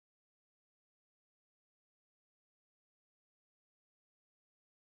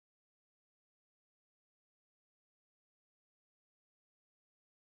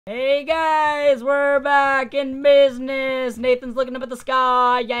Hey guys, we're back in business. Nathan's looking up at the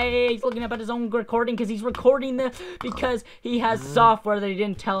sky. Yay, he's looking up at his own recording because he's recording because he has software that he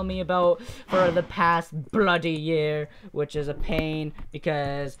didn't tell me about for the past bloody year, which is a pain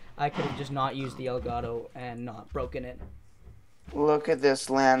because I could have just not used the Elgato and not broken it. Look at this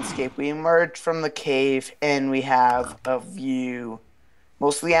landscape. We emerged from the cave and we have a view.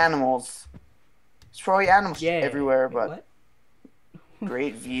 Mostly animals. There's probably animals everywhere, but what?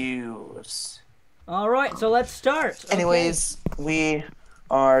 Great views. Alright, so let's start. Anyways, we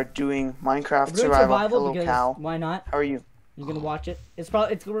are doing Minecraft Survival. Hello, Cow. Why not? How are you? You gonna watch it? It's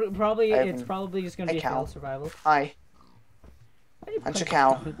probably just gonna be a fail survival. Hi. Punch a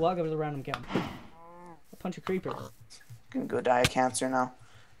cow. Walk up to the random cow. I'll punch a creeper. Gonna go die of cancer now.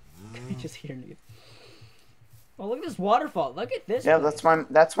 I just hear you. Oh, look at this waterfall. Look at this. Yeah, place.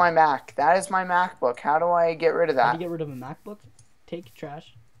 that's my Mac. That is my MacBook. How do I get rid of that? How do you get rid of a MacBook? Take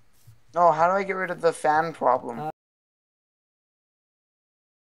trash. No, how do I get rid of the fan problem?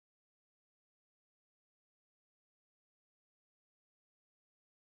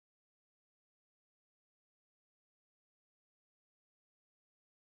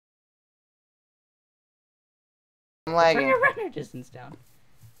 I'm lagging. Turn your render distance down.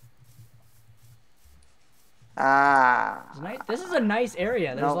 This is a nice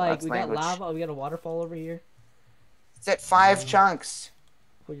area. There's we got lava, we got a waterfall over here. It's at 5 chunks.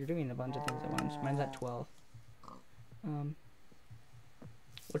 Well, you're doing a bunch of things at once. Mine's at 12.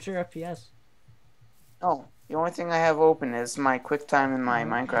 What's your FPS? Oh, the only thing I have open is my QuickTime in my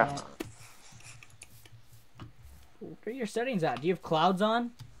Minecraft. What are your settings at? Do you have clouds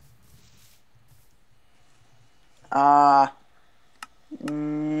on? I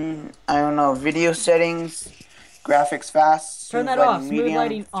don't know. Video settings, graphics fast. Turn that off. Medium, smooth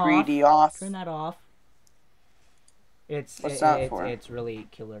lighting 3D off. Turn that off. What's that for? It's really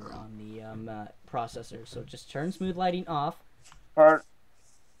killer on the processor. So just turn smooth lighting off. Or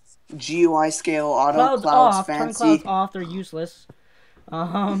GUI scale auto. Clouds off. Fancy. Turn clouds off. They're useless.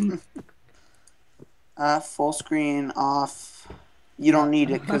 Full screen off. You don't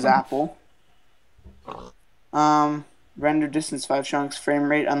need it because Apple. Render distance 5 chunks.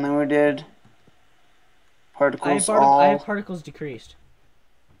 Frame rate unlimited. Particles I have particles decreased.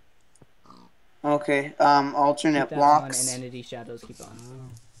 Okay. Alternate blocks. And entity shadows keep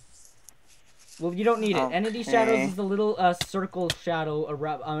on. Well, you don't need it. Entity shadows is the little circle shadow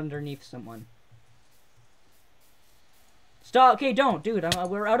underneath someone. Stop. Okay, don't, dude.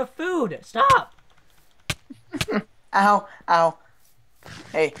 We're out of food. Stop. Ow! Ow!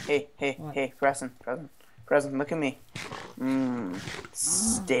 Hey! What? Hey! Present, look at me.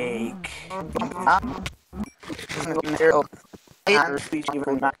 Steak.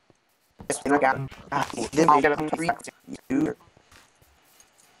 I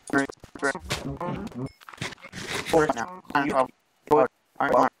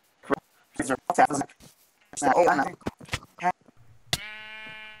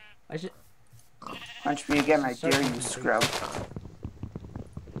should punch me again, I dare you, scrub.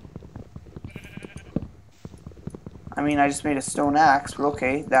 I mean, I just made a stone axe, but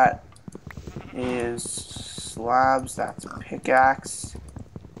okay, that is slabs, that's a pickaxe.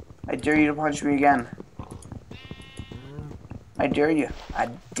 I dare you to punch me again. I dare you. I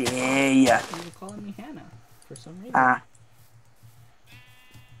dare you. You were calling me Hannah for some reason.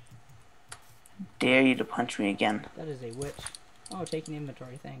 Dare you to punch me again. That is a witch. Oh, taking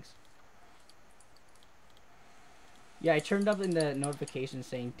inventory, thanks. Yeah, I turned up in the notification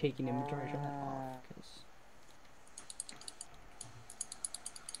saying taking inventory, turn that off.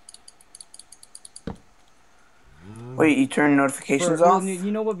 Wait, you turn notifications off?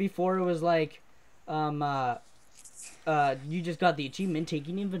 You know what, before it was like, you just got the achievement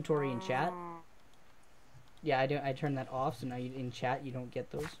taking inventory in chat. Yeah, I turned that off, so now in chat you don't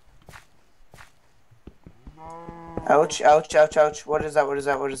get those. Ouch, ouch, ouch, ouch. What is that? What is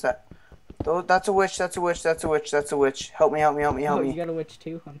that? What is that? Oh, that's a witch, that's a witch, that's a witch, that's a witch. Help me, help me, help me, help me. You got a witch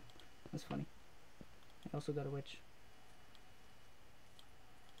too? That's funny. I also got a witch.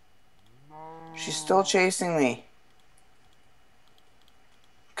 She's still chasing me.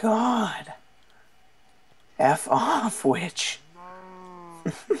 God. F off, witch.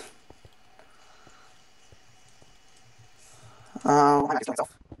 Well,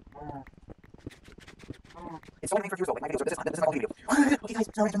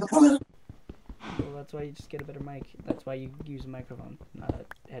 that's why you just get a better mic. That's why you use a microphone, not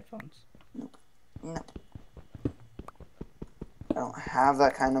headphones. No. I don't have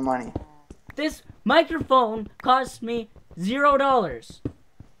that kind of money. This microphone cost me $0.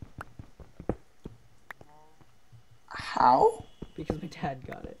 How? because my dad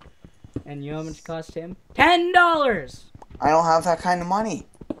got it. And you know how much it cost him? $10! I don't have that kind of money.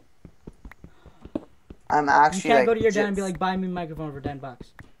 I'm actually You can't like, go to your dad and be like, buy me a microphone for $10.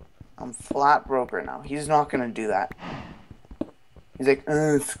 I'm flat broke right now. He's not gonna do that. He's like,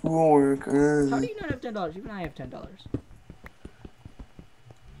 schoolwork. How do you not have $10? Even I have $10.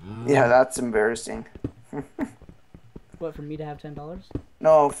 Yeah, that's embarrassing. What, for me to have $10?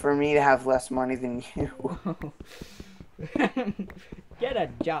 No, for me to have less money than you. Get a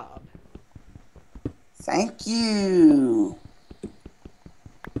job. Thank you.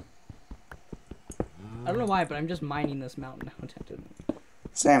 I don't know why, but I'm just mining this mountain now.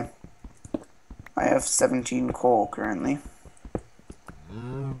 Same. I have 17 coal currently.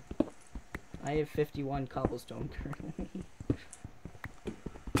 I have 51 cobblestone currently.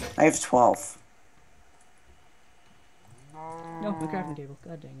 I have 12. No, my crafting table.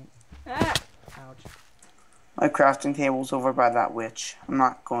 God dang it. Ah! Ouch. My crafting table's over by that witch. I'm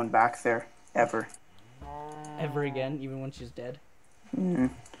not going back there. Ever. Ever again, even when she's dead?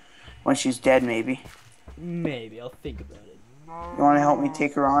 When she's dead, maybe. Maybe. I'll think about it. You want to help me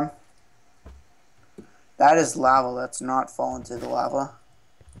take her on? That is lava. Let's not fall into the lava.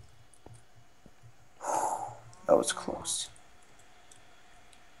 That was close.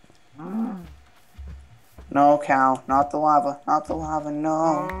 No, cow. Not the lava. Not the lava.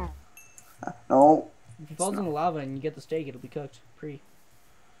 No. No. If he falls in the lava and you get the steak, it'll be cooked. Pre.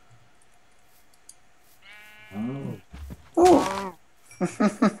 Ooh.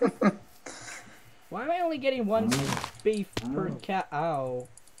 Why am I only getting one beef per cat? Ow.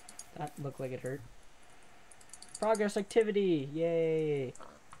 That looked like it hurt. Progress activity. Yay.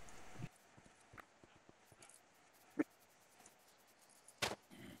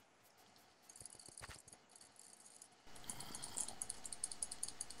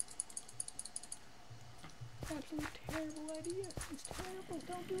 That's a terrible idea. It's terrible.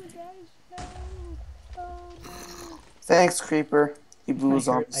 Don't do it, guys. No. Oh, no. Thanks, creeper. He blew his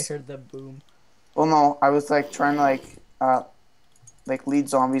zombies. I heard the boom. Well, no, I was like trying to like lead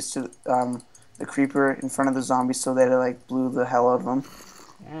zombies to the creeper in front of the zombies, so that it like blew the hell out of them.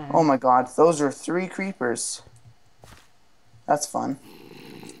 Oh my god, those are 3 creepers. That's fun.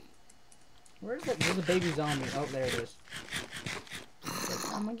 Where's it? There's a baby zombie. Oh, there it is.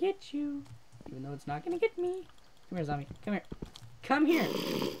 Like, I'm gonna get you, even though it's not gonna get me. Come here, zombie. Come here. Come here.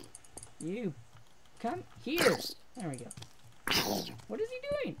 You. Come here. There we go. What is he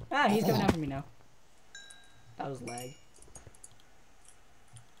doing? Ah, he's coming after me now. That was lag.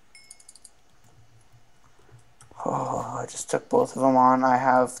 Oh, I just took both of them on. I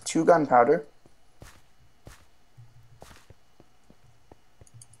have 2 gunpowder.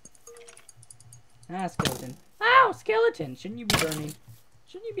 Ah, skeleton. Ow, skeleton! Shouldn't you be burning?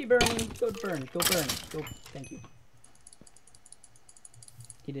 Shouldn't you be burning? Go burn. Go burn. Go. Thank you.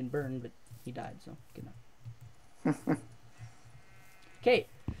 He didn't burn, but he died, so good enough. Okay.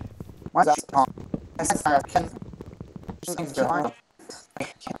 What's that?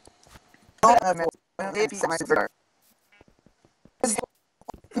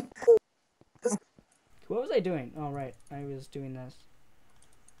 What was I doing? Oh, right. I was doing this.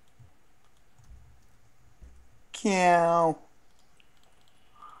 Cow.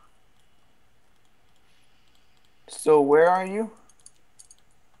 So where are you?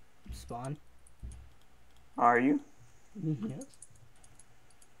 Spawn. Are you? Yes.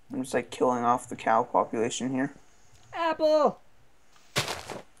 I'm just like killing off the cow population here. Apple!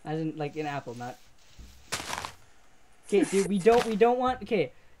 As in, like, an apple, not... Okay, dude, we don't want...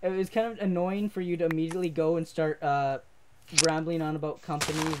 Okay, it was kind of annoying for you to immediately go and start, rambling on about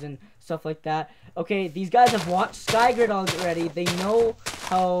companies and stuff like that. Okay, these guys have watched Skygrid already. They know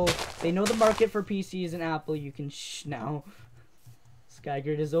how... They know the market for PCs and Apple. You can shh now.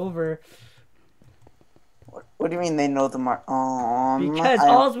 Skygrid is over. What do you mean they know the market? Because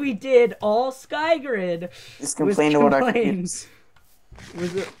all we did, all Skygrid... Just complain about our computers.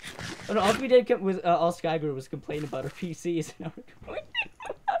 All we did was all Skygrid was complain about our PCs and our complaining about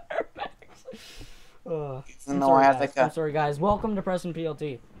our Macs. I'm sorry, guys. Welcome to Preston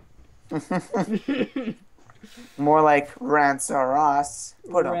PLT. More like rants are us.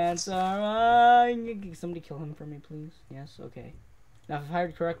 Rants are somebody kill him for me, please. Yes, okay. Now, if I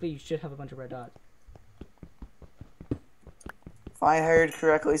hired correctly, you should have a bunch of red dots. If I heard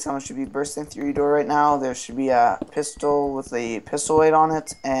correctly, someone should be bursting through your door right now. There should be a pistol with a pistol weight on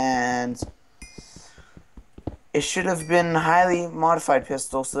it, and it should have been a highly modified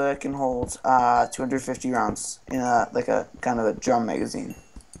pistol so that it can hold 250 rounds in a kind of a drum magazine.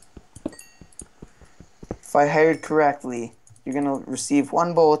 If I heard correctly, you're gonna receive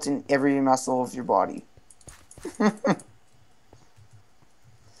 1 bullet in every muscle of your body.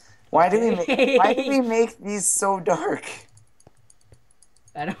 Why did we make these so dark?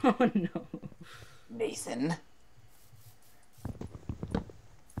 I don't know. Nathan.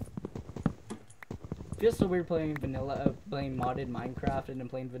 Feels so weird playing playing modded Minecraft and then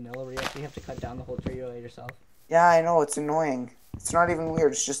playing vanilla where you actually have to cut down the whole tree by yourself. Yeah, I know, it's annoying. It's not even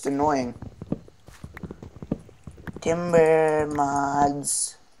weird, it's just annoying. Timber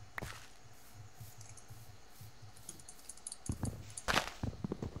mods.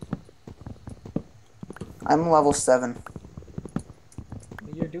 I'm level 7.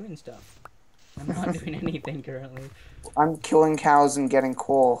 Well, you're doing stuff. I'm not doing anything currently. I'm killing cows and getting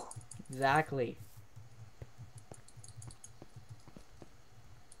coal. Exactly.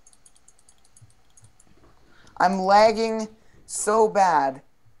 I'm lagging so bad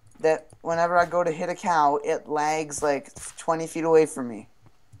that whenever I go to hit a cow, it lags like 20 feet away from me.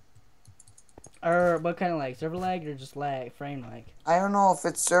 Or what kind of lag? Server lag or just lag? Frame lag? I don't know if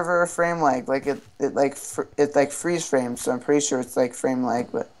it's server or frame lag. Like it freeze frames, so I'm pretty sure it's like frame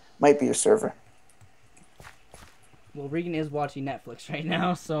lag, but might be a server. Well, Regan is watching Netflix right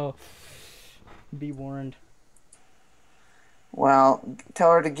now, so be warned. Well,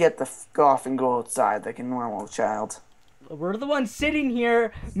 tell her to get the f off and go outside like a normal child. We're the ones sitting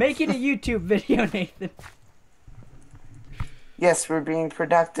here making a YouTube video, Nathan. Yes, we're being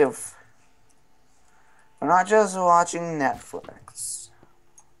productive. We're not just watching Netflix.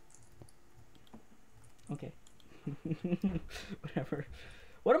 Okay. Whatever.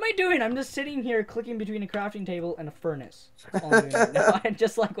 What am I doing? I'm just sitting here clicking between a crafting table and a furnace. That's all I'm doing right now. I'm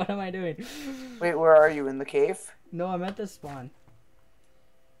just like, what am I doing? Wait, where are you? In the cave? No, I'm at this spawn.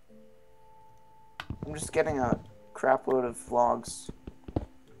 I'm just getting a crap load of logs.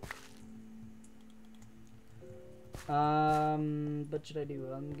 What should I do?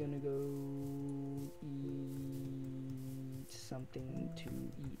 I'm gonna go eat something to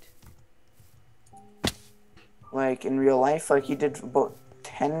eat. Like in real life, like you did about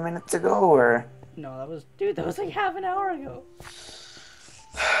 10 minutes ago, or? No, that was like half an hour ago.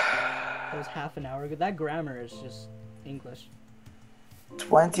 That was half an hour ago. That grammar is just English.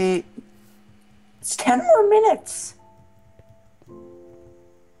 20. It's 10 more minutes.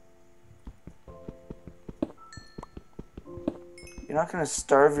 You're not gonna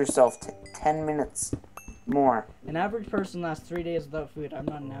starve yourself 10 minutes more. An average person lasts 3 days without food. I'm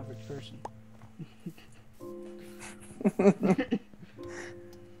not an average person.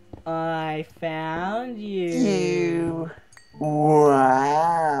 I found you.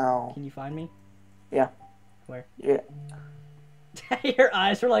 Wow. Can you find me? Yeah. Where? Yeah. Your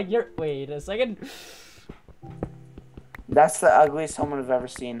eyes were like, wait a second. That's the ugliest helmet I've ever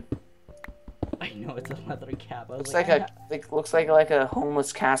seen. I know, it's a leather cap. I was Looks like a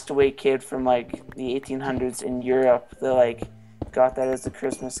homeless castaway kid from like the 1800s in Europe that like got that as a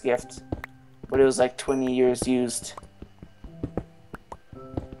Christmas gift, but it was like 20 years used.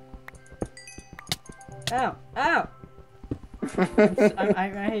 Ow! Ow!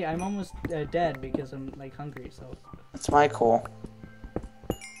 I'm almost dead because I'm like hungry. So. That's my coal.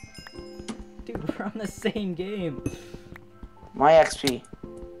 Dude, we're on the same game. My XP.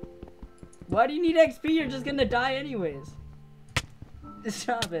 Why do you need XP? You're just gonna die anyways.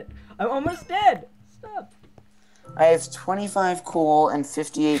 Stop it. I'm almost dead. Stop. I have 25 coal and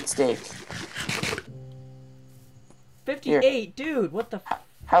 58 steak. 58, Here. dude. What the?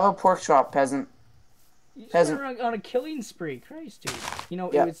 Have a pork chop, peasant. You just went on a killing spree, Christ, dude. You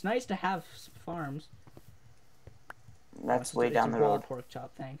know, yeah. It's nice to have farms. That's way down the road. Pork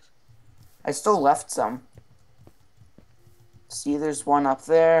chop, thanks. I still left some. See, there's one up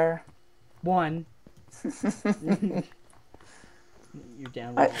there. One. You're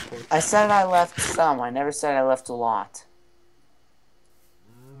down with all pork. I said I left some. I never said I left a lot.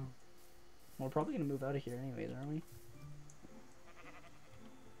 We're probably gonna move out of here anyways, aren't we?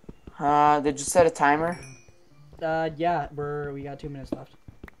 Did you set a timer? Yeah, we got 2 minutes left.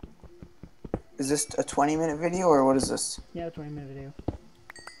 Is this a 20-minute video or what is this? Yeah, a 20-minute video.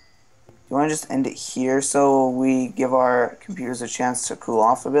 You want to just end it here so we give our computers a chance to cool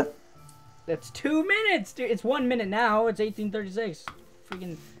off a bit? That's 2 minutes, dude. It's 1 minute now. It's 18:36.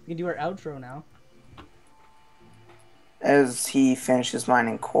 Freaking, we can do our outro now. As he finishes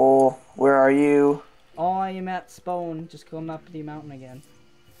mining coal, where are you? Oh, I am at spawn. Just come up the mountain again.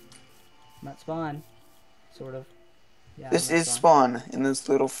 I'm at spawn. Sort of. Yeah. This is spawn in this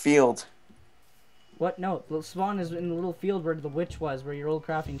little field. What? No, the spawn is in the little field where the witch was, where your old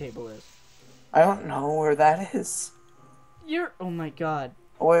crafting table is. I don't know where that is. Oh my god.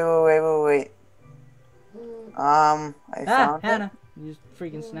 Wait. I found Hannah. it. You just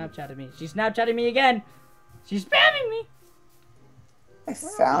freaking Snapchatted me. She's Snapchatting me again. She's spamming me. I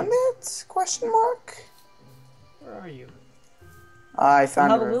found it? Question mark. Where are you? I It'll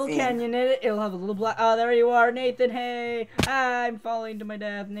found have a a little ravine. canyon in it. It'll have a little black. Oh, there you are, Nathan. Hey, I'm falling to my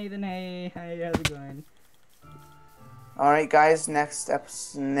death, Nathan. Hey, how's it going? Alright, guys, next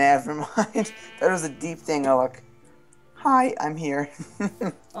episode. Never mind. That was a deep thing. Oh, look. Hi, I'm here.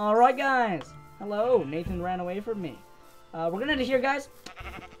 All right, guys. Hello. Nathan ran away from me. We're gonna end it here, guys.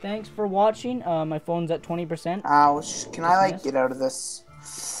 Thanks for watching. My phone's at 20%. Ouch. Can I, like, get out of this?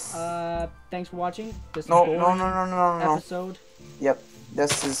 Thanks for watching. This No, boring no. episode. Yep.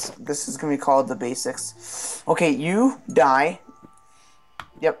 This is gonna be called the basics. Okay, you die.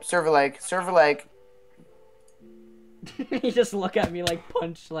 Yep, server leg. You just look at me like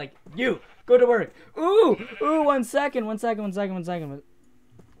punch, like, you, go to work. Ooh, 1 second. Ooh,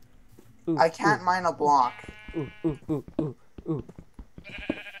 I can't mine a block. Ooh.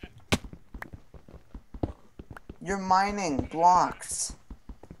 You're mining blocks.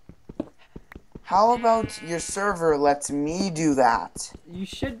 How about your server lets me do that? You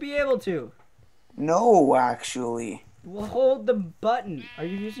should be able to. No, actually. Well, hold the button. Are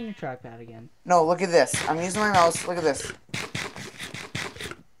you using your trackpad again? No, look at this. I'm using my mouse. Look at this.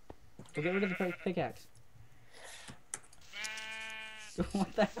 We'll get rid of the pickaxe.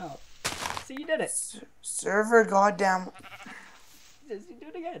 What the hell? See, you did it. Server goddamn. You do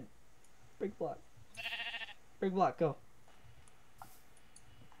it again. Break block. Break block, go.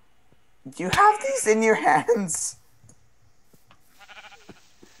 Do you have these in your hands?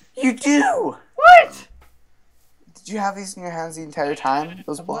 You do! What? Did you have these in your hands the entire time?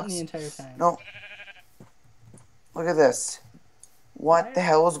 Those What blocks? the entire time? No. Look at this. What the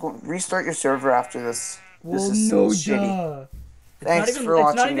hell is going? Restart your server after this. Well, this is no, shitty. duh. Thanks for It's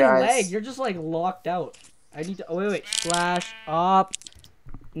watching, not even guys. lag. You're just like locked out. I need to. Oh, wait. Slash op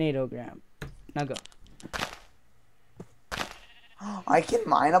nadogram. Now go. I can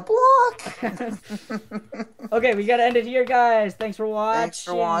mine a block. Okay, we gotta end it here, guys. Thanks for watching. Thanks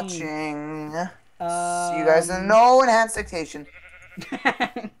for watching. See you guys in no enhanced dictation.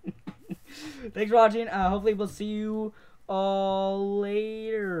 Thanks for watching. Hopefully we'll see you all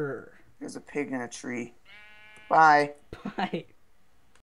later. There's a pig in a tree. Bye. Bye.